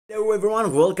Hello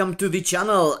everyone, welcome to the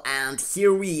channel, and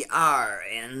here we are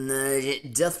in the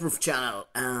Deathproof channel,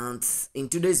 and in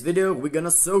today's video we're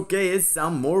gonna showcase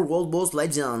some more World Boss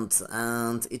Legend,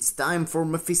 and it's time for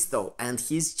Mephisto and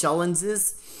his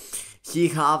challenges. You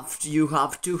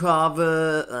have to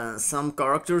have some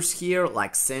characters here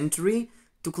like Sentry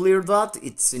to clear that.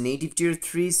 It's a native tier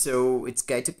 3, so it's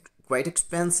quite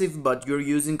expensive, but you're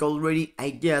using already, I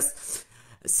guess,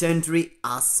 Sentry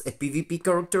as a PvP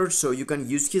character, so you can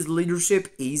use his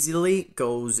leadership easily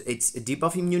because it's a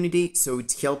debuff immunity, so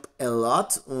it helps a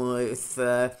lot with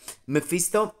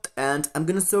Mephisto. And I'm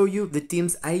gonna show you the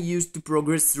teams I used to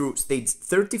progress through stage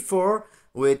 34,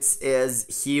 which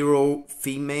is hero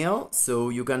female. So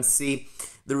you can see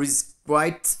there is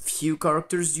quite few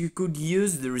characters you could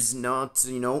use. There is not,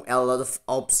 a lot of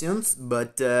options,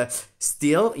 but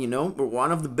still,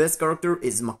 one of the best character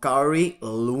is Makkari,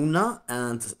 Luna,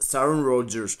 and Sharon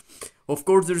Rogers. Of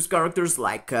course, there's characters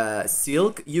like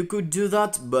Silk, you could do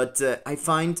that, but I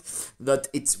find that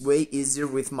it's way easier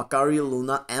with Makkari,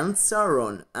 Luna, and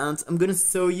Sharon. And I'm gonna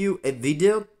show you a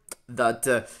video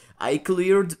that I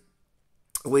cleared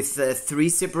with 3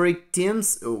 separate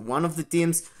teams. One of the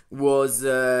teams was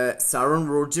Sharon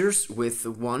Rogers with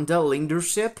Wanda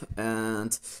leadership,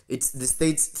 and it's the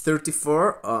stage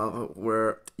 34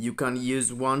 where you can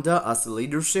use Wanda as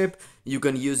leadership, you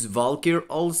can use Valkyr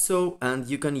also, and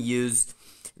you can use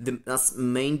as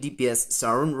main DPS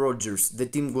Sharon Rogers. The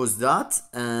team was that,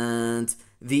 and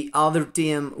the other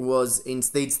team was in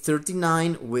stage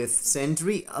 39 with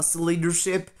Sentry as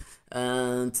leadership,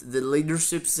 and the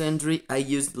leadership Sentry I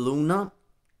used Luna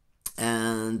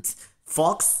and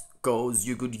Fox, cause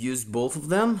you could use both of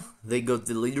them. They got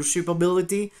the leadership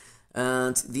ability.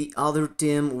 And the other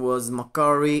team was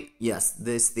Makkari. Yes,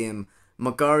 this team,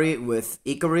 Makkari with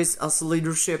Icarus as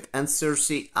leadership and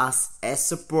Cersei as a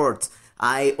support.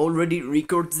 I already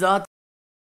recorded that.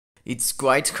 It's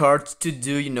quite hard to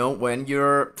do, when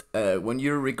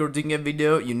you're recording a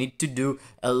video, you need to do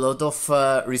a lot of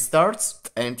restarts.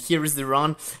 And here is the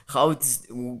run, how it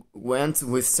went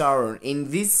with Sharon.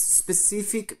 In this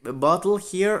specific battle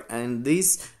here and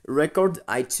this record,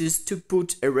 I choose to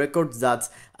put a record that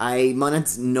I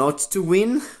managed not to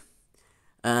win.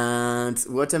 And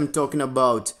what I'm talking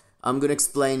about, I'm gonna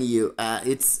explain you.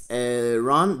 It's a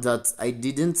run that I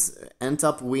didn't end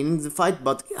up winning the fight,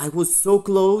 but I was so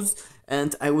close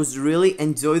and I was really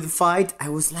enjoy the fight. I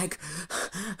was like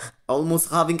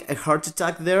almost having a heart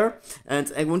attack there,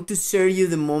 and I want to share you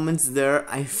the moments there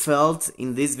I felt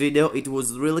in this video. It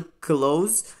was really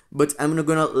close, but I'm not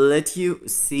gonna let you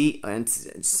see, and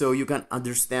so you can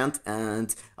understand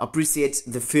and appreciate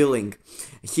the feeling.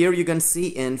 Here you can see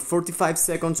in 45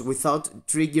 seconds without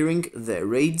triggering the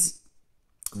raids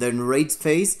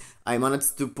phase, I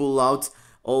managed to pull out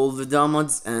all the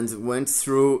damage and went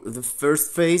through the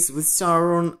first phase with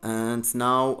Sharon, and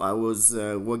now I was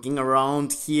walking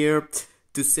around here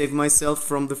to save myself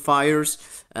from the fires.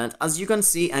 And as you can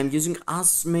see, I'm using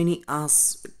as many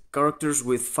characters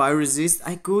with fire resist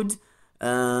I could,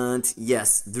 and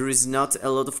yes, there is not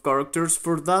a lot of characters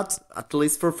for that, at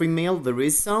least for female there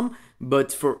is some,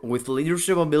 but with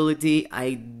leadership ability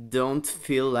I don't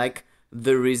feel like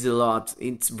there is a lot.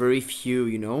 It's very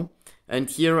few, and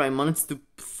here I managed to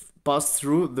pass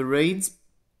through the raids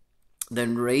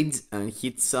and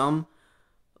hit some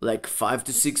like 5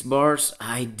 to 6 bars.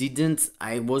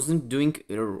 I wasn't doing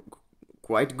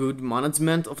quite good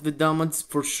management of the damage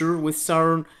for sure. With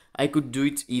Sharon I could do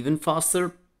it even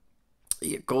faster,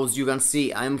 because you can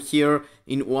see I'm here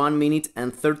in 1 minute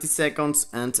and 30 seconds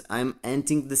and I'm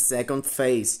ending the second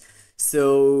phase.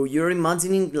 So you're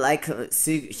imagining like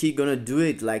he gonna do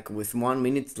it like with 1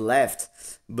 minute left,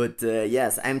 but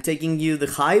yes, I'm taking you the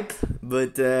hype,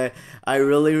 but I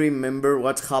really remember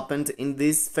what happened in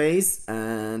this phase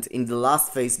and in the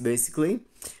last phase basically,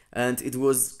 and it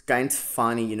was kind of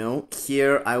funny,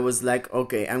 Here I was like,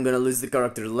 okay, I'm gonna lose the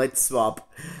character, let's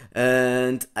swap,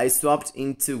 and I swapped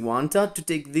into Wanda to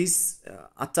take this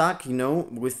attack,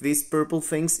 with these purple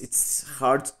things it's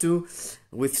hard to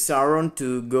with Sharon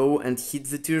to go and hit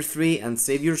the tier 3 and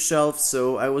save yourself.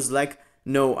 So I was like,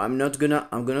 no, I'm not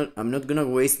gonna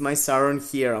waste my Sharon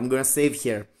here, I'm gonna save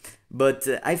here. But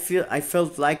I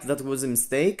felt like that was a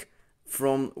mistake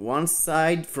from one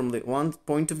side, from the one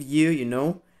point of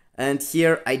view, and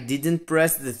here I didn't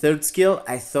press the third skill.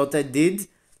 I thought I did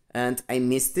and I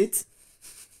missed it.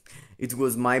 It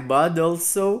was my bad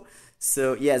also.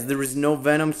 So yes, there is no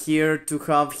Venom here to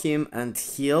have him and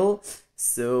heal.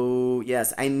 So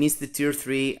yes, I missed the tier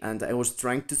 3 and I was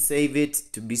trying to save it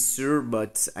to be sure,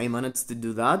 but I managed to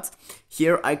do that.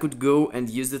 Here I could go and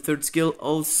use the third skill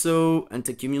also and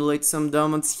accumulate some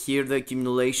damage. Here the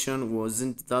accumulation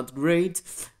wasn't that great,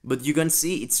 but you can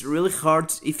see it's really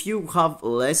hard. If you have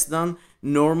less than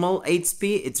normal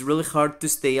HP, it's really hard to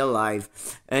stay alive.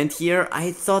 And here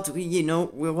I thought, you know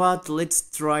what, let's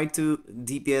try to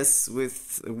DPS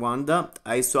with Wanda.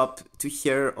 I swapped to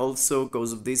her also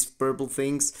because of these purple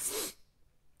things.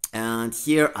 And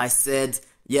here I said,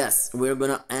 yes, we're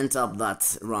gonna end up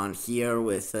that run here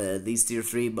with this tier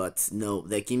 3, but no,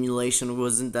 the accumulation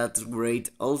wasn't that great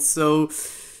also.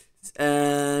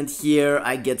 And here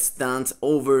I get stunned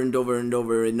over and over and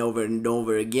over and over and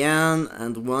over again,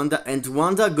 and Wanda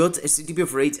got a CTP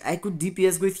of rage. I could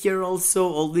DPS with her also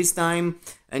all this time,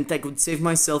 and I could save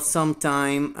myself some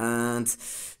time and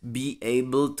be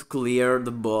able to clear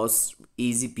the boss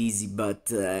easy peasy,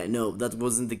 but no, that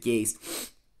wasn't the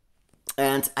case.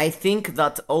 And I think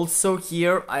that also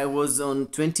here I was on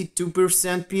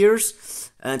 22%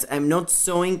 Pierce, and I'm not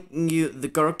showing you the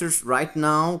characters right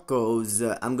now because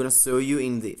I'm gonna show you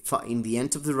in the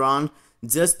end of the run,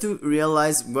 just to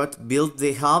realize what build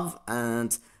they have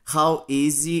and how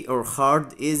easy or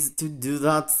hard is to do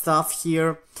that stuff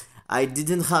here. I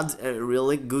didn't have a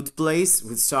really good place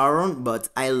with Sharon, but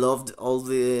I loved all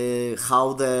the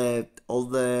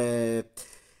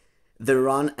the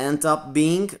run end up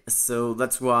being, so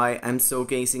that's why I'm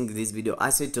showcasing this video,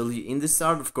 as I told you in the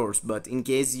start, of course. But in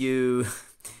case you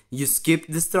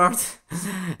skipped the start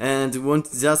and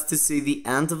want just to see the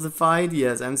end of the fight,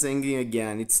 yes, I'm saying it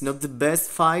again, it's not the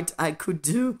best fight I could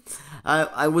do.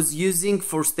 I was using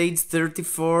for stage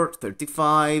 34,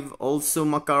 35, also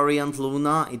Makkari and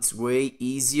Luna. It's way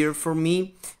easier for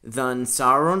me than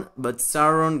Sharon, but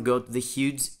Sharon got the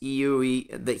huge EOE,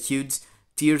 the huge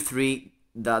tier 3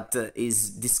 that is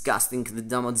disgusting. The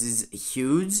damage is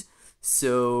huge,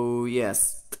 so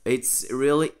yes, it's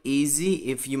really easy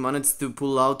if you manage to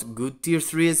pull out good tier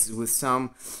 3s with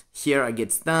some. Here I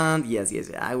get stunned. Yes,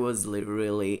 I was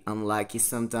really unlucky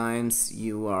sometimes.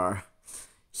 You are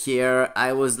here,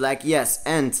 I was like, yes,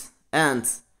 and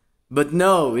but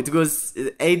no, it was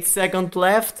 8 seconds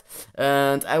left,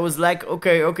 and I was like,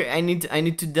 okay, I need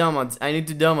to damage,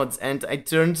 and I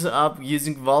turned up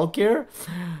using Valkyr,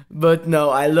 but no,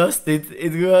 I lost it.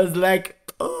 It was like,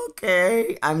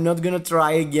 okay, I'm not gonna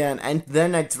try again, and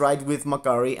then I tried with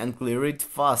Makkari and clear it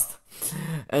fast.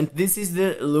 And this is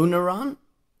the Luna run.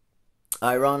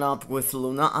 I ran up with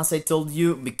Luna, as I told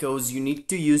you, because you need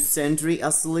to use Sentry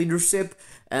as leadership,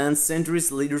 and Sentry's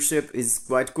leadership is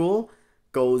quite cool,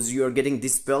 because you are getting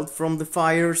dispelled from the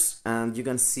fires. And you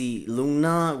can see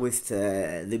Luna with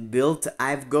the build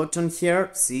I've gotten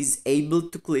here. She's able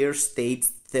to clear stage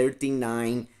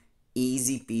 39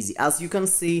 easy peasy. As you can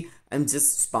see, I'm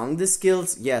just spamming the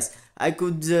skills. Yes, I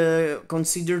could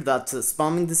consider that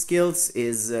spamming the skills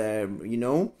is, you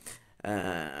know,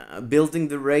 building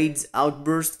the rage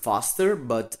outburst faster,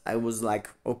 but I was like,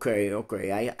 okay,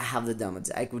 I have the damage,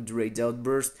 I could rage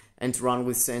outburst and run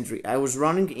with Sentry. I was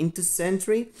running into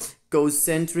Sentry because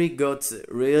Sentry got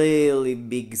really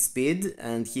big speed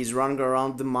and he's running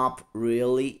around the map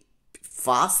really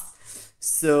fast.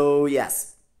 So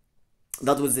yes,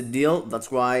 that was the deal.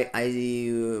 That's why I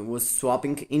was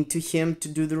swapping into him to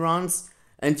do the runs.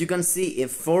 And you can see in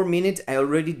 4 minutes I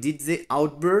already did the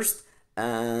outburst,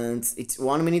 and it's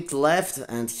 1 minute left,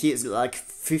 and he is like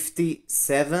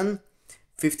 57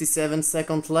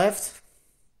 seconds left.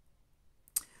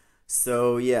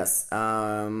 So yes,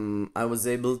 I was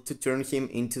able to turn him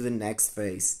into the next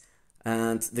phase.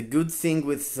 And the good thing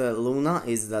with Luna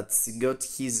is that she got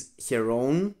her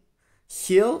own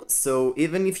heal, so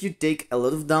even if you take a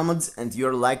lot of damage and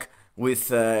you're like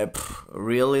with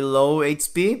really low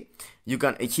HP, you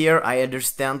can. Here I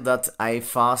understand that I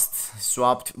fast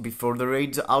swapped before the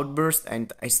rage outburst,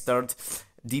 and I start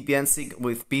DPSing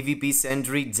with PvP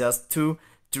Sentry just to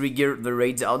trigger the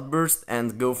rage outburst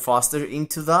and go faster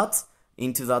into that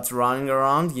running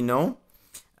around, you know.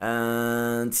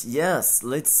 And yes,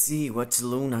 let's see what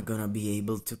Luna gonna be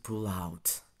able to pull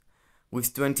out.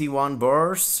 With 21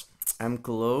 bars, I'm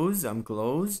close.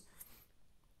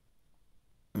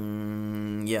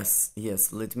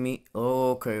 Yes, let me.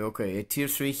 Okay, a tier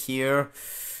 3 here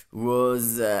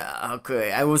was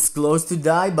okay. I was close to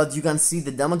die, but you can see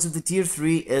the damage of the tier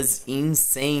 3 is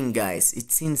insane, guys.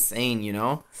 It's insane, you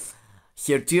know.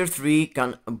 Here tier 3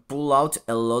 can pull out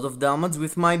a lot of damage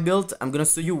with my build. I'm gonna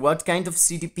show you what kind of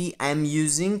CTP I'm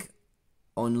using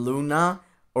on Luna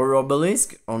or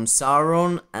Obelisk, on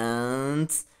Sharon,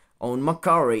 and on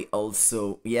Makkari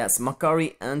also. Yes,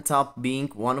 Makkari ended up being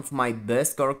one of my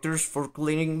best characters for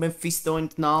clearing Mephisto,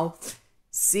 and now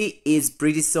C is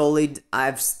pretty solid.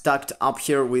 I've stuck up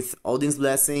here with Odin's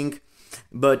Blessing,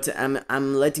 but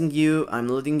I'm letting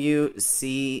you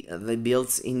see the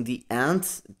builds in the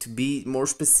end to be more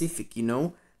specific, you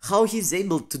know? How he's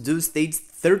able to do stage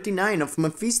 39 of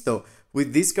Mephisto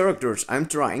with these characters. I'm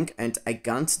trying and I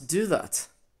can't do that.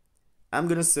 I'm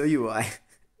gonna show you why.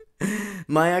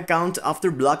 My account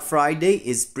after Black Friday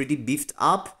is pretty beefed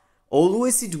up.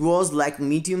 Always it was like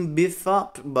medium beef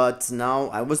up, but now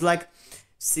I was like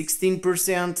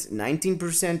 16%,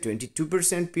 19%,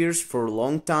 22% pierce for a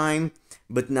long time.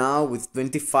 But now with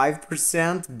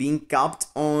 25% being capped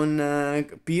on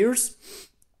pierce,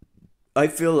 I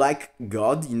feel like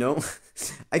God, you know.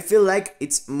 I feel like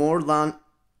it's more than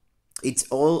it's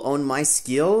all on my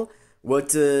skill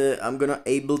what I'm gonna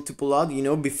able to pull out. You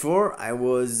know, before I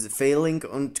was failing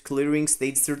on clearing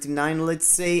stage 39, let's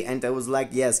say, and I was like,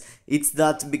 yes, it's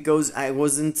that because I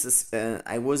wasn't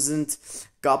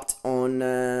capped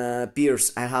on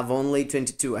pierce. I have only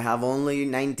 22, I have only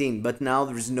 19, but now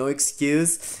there's no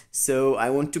excuse. So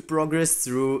I want to progress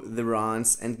through the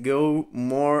runs and go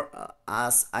more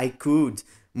as I could.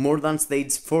 More than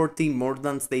stage 40, more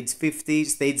than stage 50,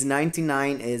 stage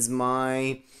 99 is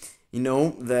my, you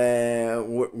know,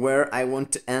 where I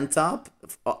want to end up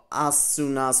as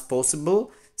soon as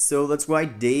possible. So that's why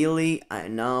daily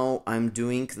I'm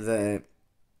doing the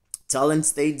talent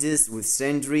stages with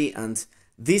Sentry, and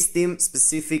this team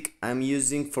specific I'm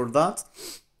using for that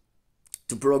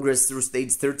to progress through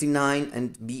stage 39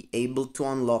 and be able to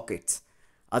unlock it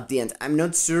at the end. I'm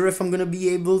not sure if I'm gonna be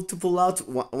able to pull out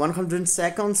 100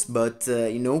 seconds, but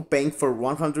you know, paying for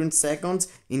 100 seconds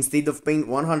instead of paying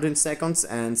 100 seconds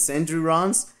and Sentry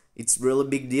runs, it's really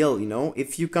big deal, you know.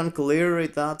 If you can clear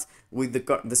that with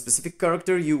the specific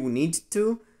character you need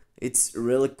to, it's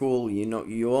really cool, you know.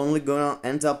 You're only gonna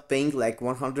end up paying like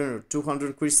 100 or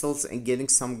 200 crystals and getting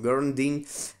some guaranteed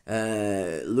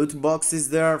loot boxes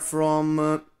there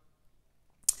from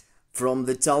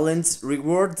the talent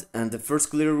reward and the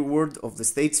first clear reward of the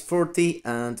stage 40,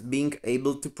 and being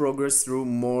able to progress through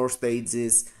more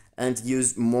stages and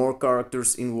use more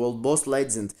characters in World Boss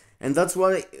Legend. And that's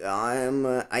why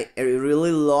I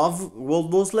really love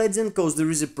World Boss Legend, because there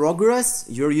is a progress,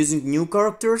 you're using new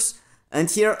characters, and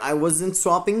here I wasn't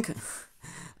swapping.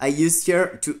 I used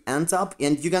here to end up,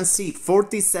 and you can see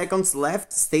 40 seconds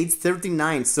left, stage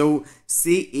 39. So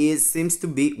C seems to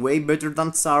be way better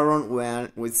than Sharon,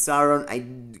 when with Sharon I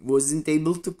wasn't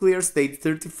able to clear stage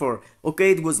 34.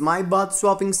 Okay, it was my bad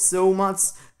swapping so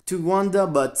much to Wanda,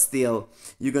 but still,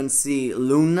 you can see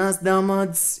Luna's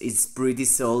damage is pretty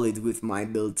solid with my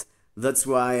build. That's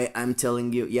why I'm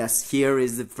telling you, yes, here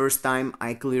is the first time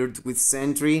I cleared with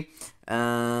Sentry,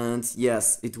 and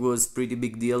yes, it was pretty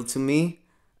big deal to me.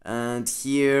 And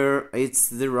here it's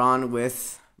the run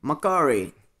with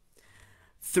Makkari.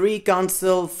 3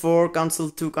 cancel, 4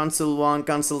 cancel, 2 cancel, 1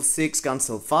 cancel, 6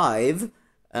 cancel, 5,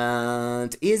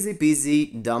 and easy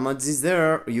peasy damage is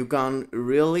there. You can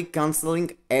really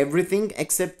canceling everything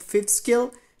except 5th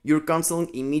skill. You're canceling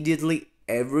immediately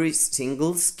every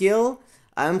single skill.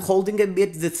 I'm holding a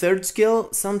bit the 3rd skill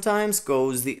sometimes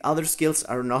because the other skills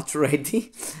are not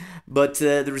ready, but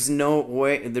there is no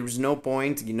way, there is no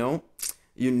point, you know.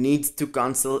 You need to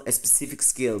cancel a specific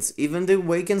skills. Even the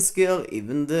awaken skill,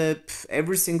 even the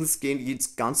every single skill is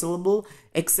cancelable,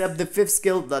 except the 5th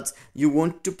skill that you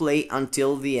want to play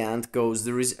until the end, because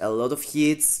there is a lot of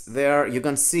hits there. You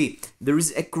can see there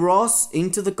is a cross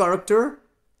into the character.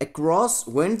 A cross,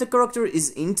 when the character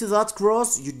is into that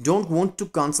cross, you don't want to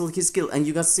cancel his skill, and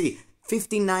you can see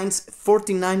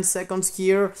 49 seconds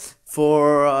here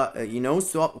for you know,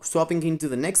 swapping into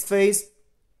the next phase.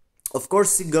 Of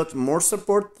course, he got more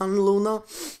support than Luna,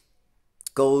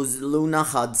 because Luna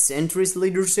had Sentry's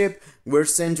leadership, where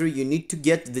Sentry you need to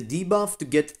get the debuff to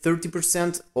get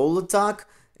 30% all attack,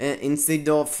 instead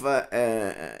of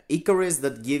Icarus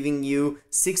that giving you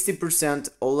 60%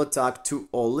 all attack to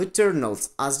all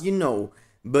Eternals, as you know.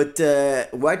 But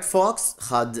White Fox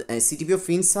had a CTP of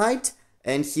Insight,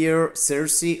 and here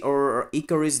Cersei or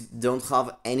Icarus don't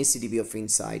have any CTP of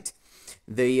Insight.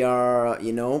 They are,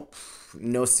 you know,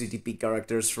 no CTP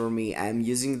characters for me. I'm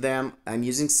using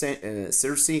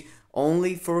Cersei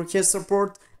only for his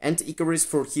support and Icarus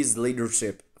for his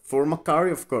leadership. For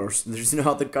Makkari, of course, there's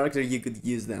no other character you could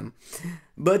use them.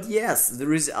 But yes,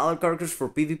 there is other characters for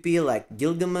PvP like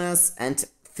Gilgamesh and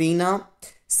Athena.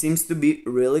 Seems to be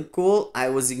really cool. I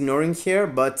was ignoring her,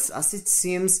 but as it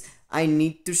seems, I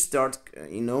need to start,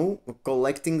 you know,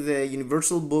 collecting the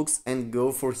universal books and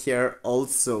go for here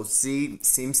also. See,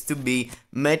 seems to be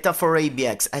meta for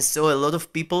ABX. I saw a lot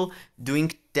of people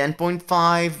doing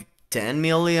 10.5, 10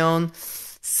 million.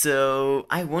 So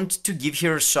I want to give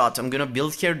her a shot. I'm gonna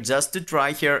build here just to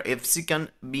try her if she can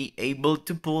be able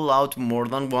to pull out more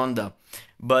than Wanda.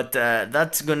 But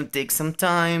that's gonna take some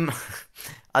time.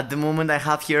 At the moment I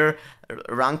have here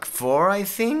rank 4, I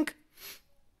think.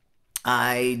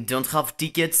 I don't have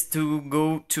tickets to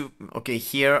go to... Okay,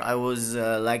 here I was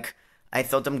like... I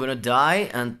thought I'm gonna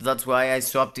die, and that's why I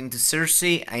swapped into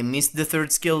Cersei. I missed the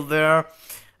third skill there.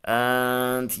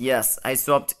 And yes, I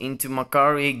swapped into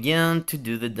Makkari again to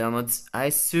do the damage I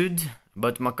should.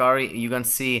 But Makkari, you can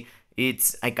see,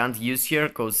 I can't use here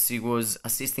because she was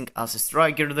assisting as a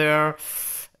striker there.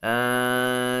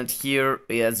 And here,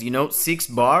 as you know, 6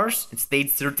 bars. It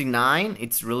stayed 39.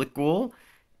 It's really cool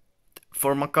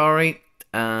for Makkari.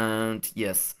 And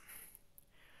yes,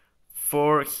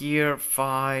 4 here,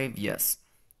 5, yes,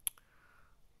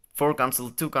 4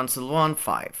 cancel 2, cancel 1,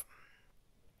 5.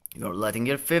 You're letting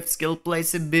your 5th skill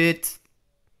place a bit.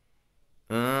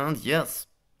 And yes,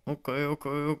 okay.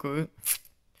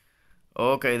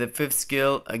 Okay, the 5th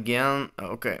skill again.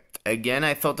 Okay, again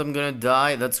I thought I'm gonna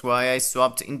die. That's why I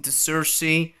swapped into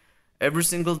Cersei. Every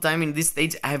single time in this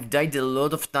stage I have died a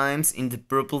lot of times in the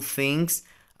purple things.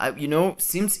 You know,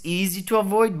 seems easy to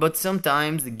avoid, but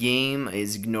sometimes the game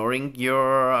is ignoring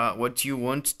your what you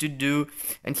want to do.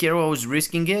 And here I was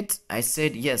risking it. I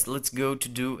said, yes, let's go to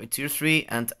do a tier 3,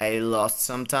 and I lost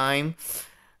some time.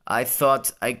 I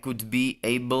thought I could be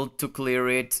able to clear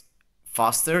it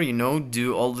faster, you know,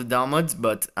 do all the damage,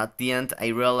 but at the end I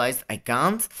realized I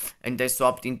can't, and I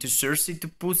swapped into Cersei to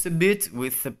push a bit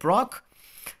with the proc.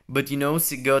 But you know,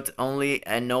 she got only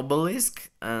an obelisk,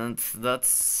 and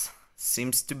that's...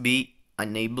 seems to be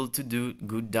unable to do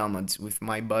good damage with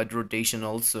my bad rotation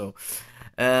also.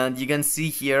 And you can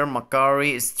see here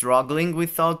Makkari is struggling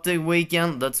without the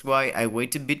awaken. That's why I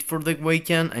wait a bit for the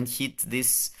awaken and hit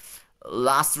this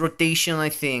last rotation, I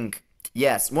think.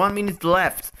 Yes, 1 minute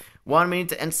left. 1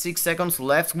 minute and 6 seconds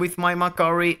left with my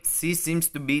Makkari. She seems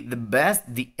to be the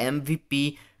best, the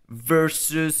MVP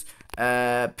versus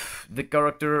the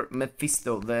character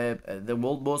Mephisto, the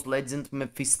world boss legend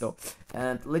Mephisto.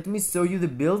 And let me show you the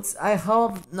builds I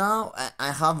have now.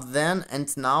 I have then and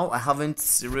now. I haven't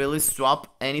really swapped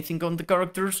anything on the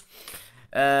characters.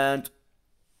 And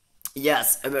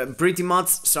yes, pretty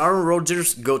much Sharon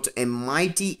Rogers got a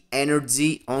mighty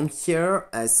energy on here,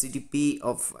 a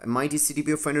mighty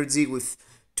CTP of energy with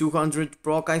 200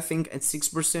 proc, I think, and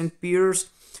 6% pierce.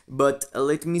 But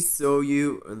let me show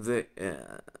you the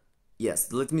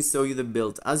yes, let me show you the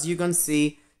build. As you can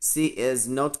see, she is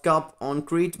not cap on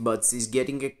crit, but she's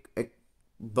getting a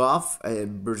buff, a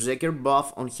berserker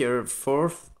buff on her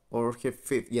 4th or her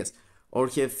 5th, yes, or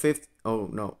her 5th, oh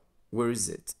no, where is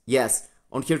it? Yes,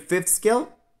 on her 5th skill.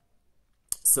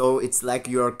 So it's like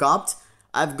you are capped.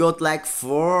 I've got like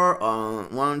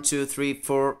 1, 2, 3,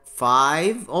 4,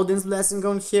 5 Odin's Blessing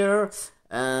on here.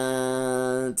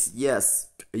 And yes,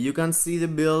 you can see the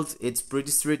build. It's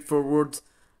pretty straightforward.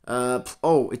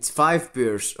 Oh, it's 5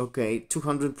 pierce. Okay,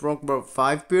 200 proc,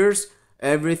 5 pierce.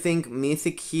 Everything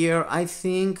mythic here, I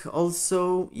think.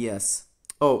 Also, yes.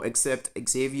 Oh, except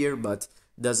Xavier, but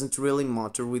doesn't really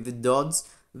matter with the dodge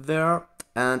there.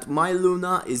 And my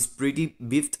Luna is pretty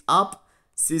beefed up.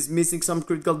 She's missing some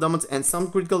critical damage and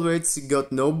some critical rates. She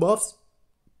got no buffs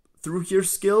through her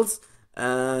skills.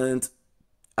 And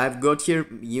I've got here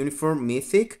uniform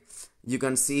mythic. You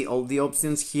can see all the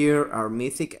options here are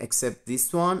mythic except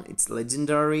this one. It's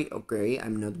legendary. Okay,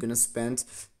 I'm not gonna spend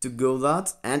to go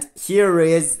that. And here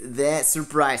is the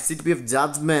surprise CTP of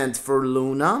Judgment for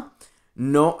Luna.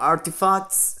 No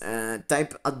artifacts.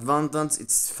 Type advantage,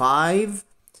 it's 5.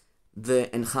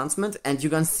 The enhancement, and you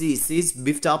can see she's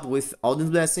beefed up with Odin's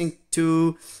Blessing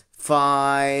 2,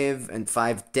 5, and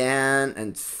 5, 10,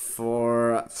 and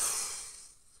 4,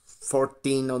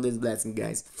 14 Odin's Blessing,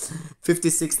 guys.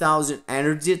 56,000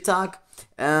 energy attack.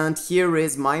 And here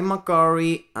is my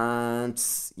Makkari, and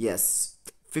yes,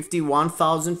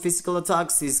 51,000 physical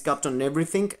attacks. She's capped on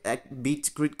everything,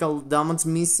 beat critical damage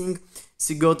missing.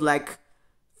 She got like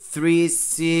 3,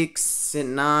 6,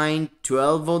 9,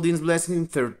 12 Odin's Blessing,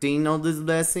 13 Odin's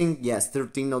Blessing. Yes,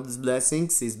 13 Odin's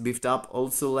Blessings. She's beefed up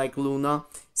also like Luna.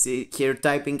 See here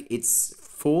typing, it's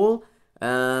full.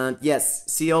 And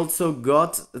yes, she also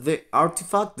got the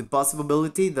artifact, the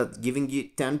possibility that giving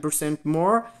you 10%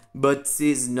 more. But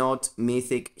she's not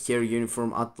mythic here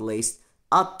uniform at least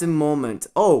at the moment.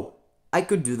 Oh, I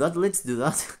could do that. Let's do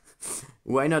that.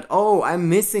 Why not? Oh, I'm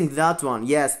missing that one.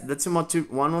 Yes, that's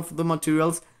one of the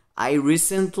materials I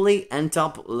recently end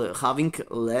up having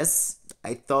less.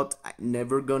 I thought I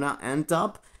never gonna end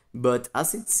up, but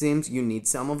as it seems, you need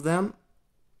some of them.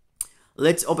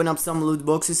 Let's open up some loot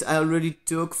boxes I already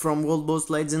took from World Boss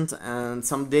Legend and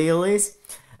some dailies.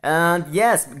 And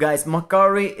yes, guys,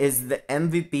 Makkari is the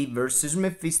MVP versus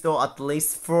Mephisto, at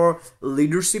least for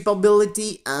leadership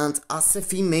ability and as a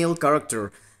female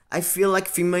character. I feel like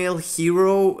female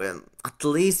hero, at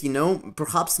least, you know,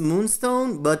 perhaps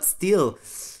Moonstone, but still.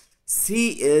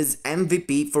 She is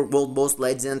MVP for World Boss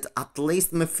Legend, at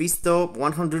least Mephisto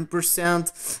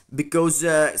 100%, because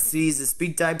she is a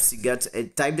speed type, she gets a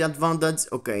type advantage.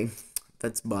 Okay,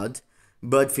 that's bad.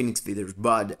 But Phoenix Feathers,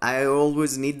 bad. I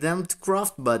always need them to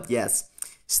craft, but yes,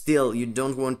 still, you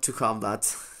don't want to have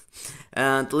that.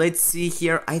 And let's see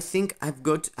here, I think I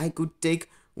could take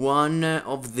one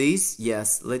of these.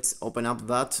 Yes, let's open up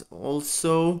that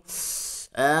also.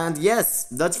 And yes,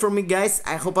 that's for me, guys.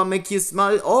 I hope I make you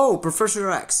smile. Oh,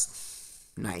 Professor X,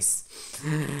 nice.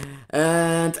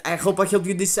 And I hope I help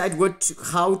you decide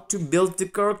how to build the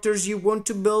characters you want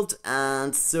to build,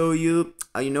 and so you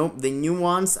know, the new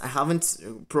ones I haven't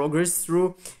progressed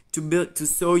through to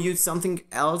show you something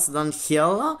else than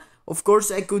Hela. Of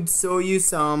course, I could show you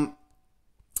some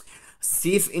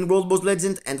Sif in World Boss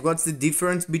Legend and what's the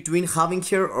difference between having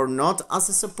her or not as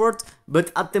a support,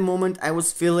 but at the moment I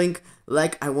was feeling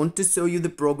like I want to show you the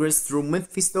progress through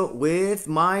Mephisto with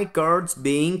my cards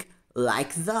being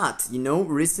like that. You know,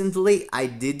 recently I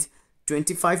did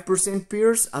 25%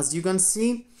 pierce, as you can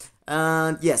see,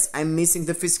 and yes, I'm missing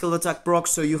the physical attack proc,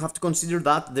 so you have to consider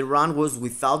that the run was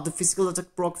without the physical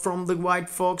attack proc from the White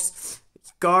Fox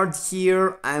card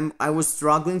here. I was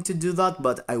struggling to do that,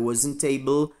 but I wasn't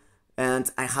able.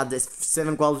 And I had this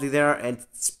 7 quality there, and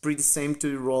it's pretty same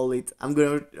to roll it. I'm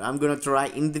gonna try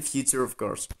in the future, of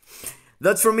course.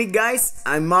 That's for me, guys.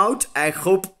 I'm out. I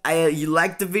hope you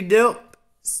liked the video.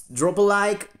 Drop a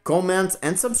like, comment,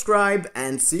 and subscribe.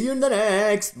 And see you in the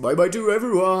next. Bye bye to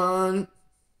everyone.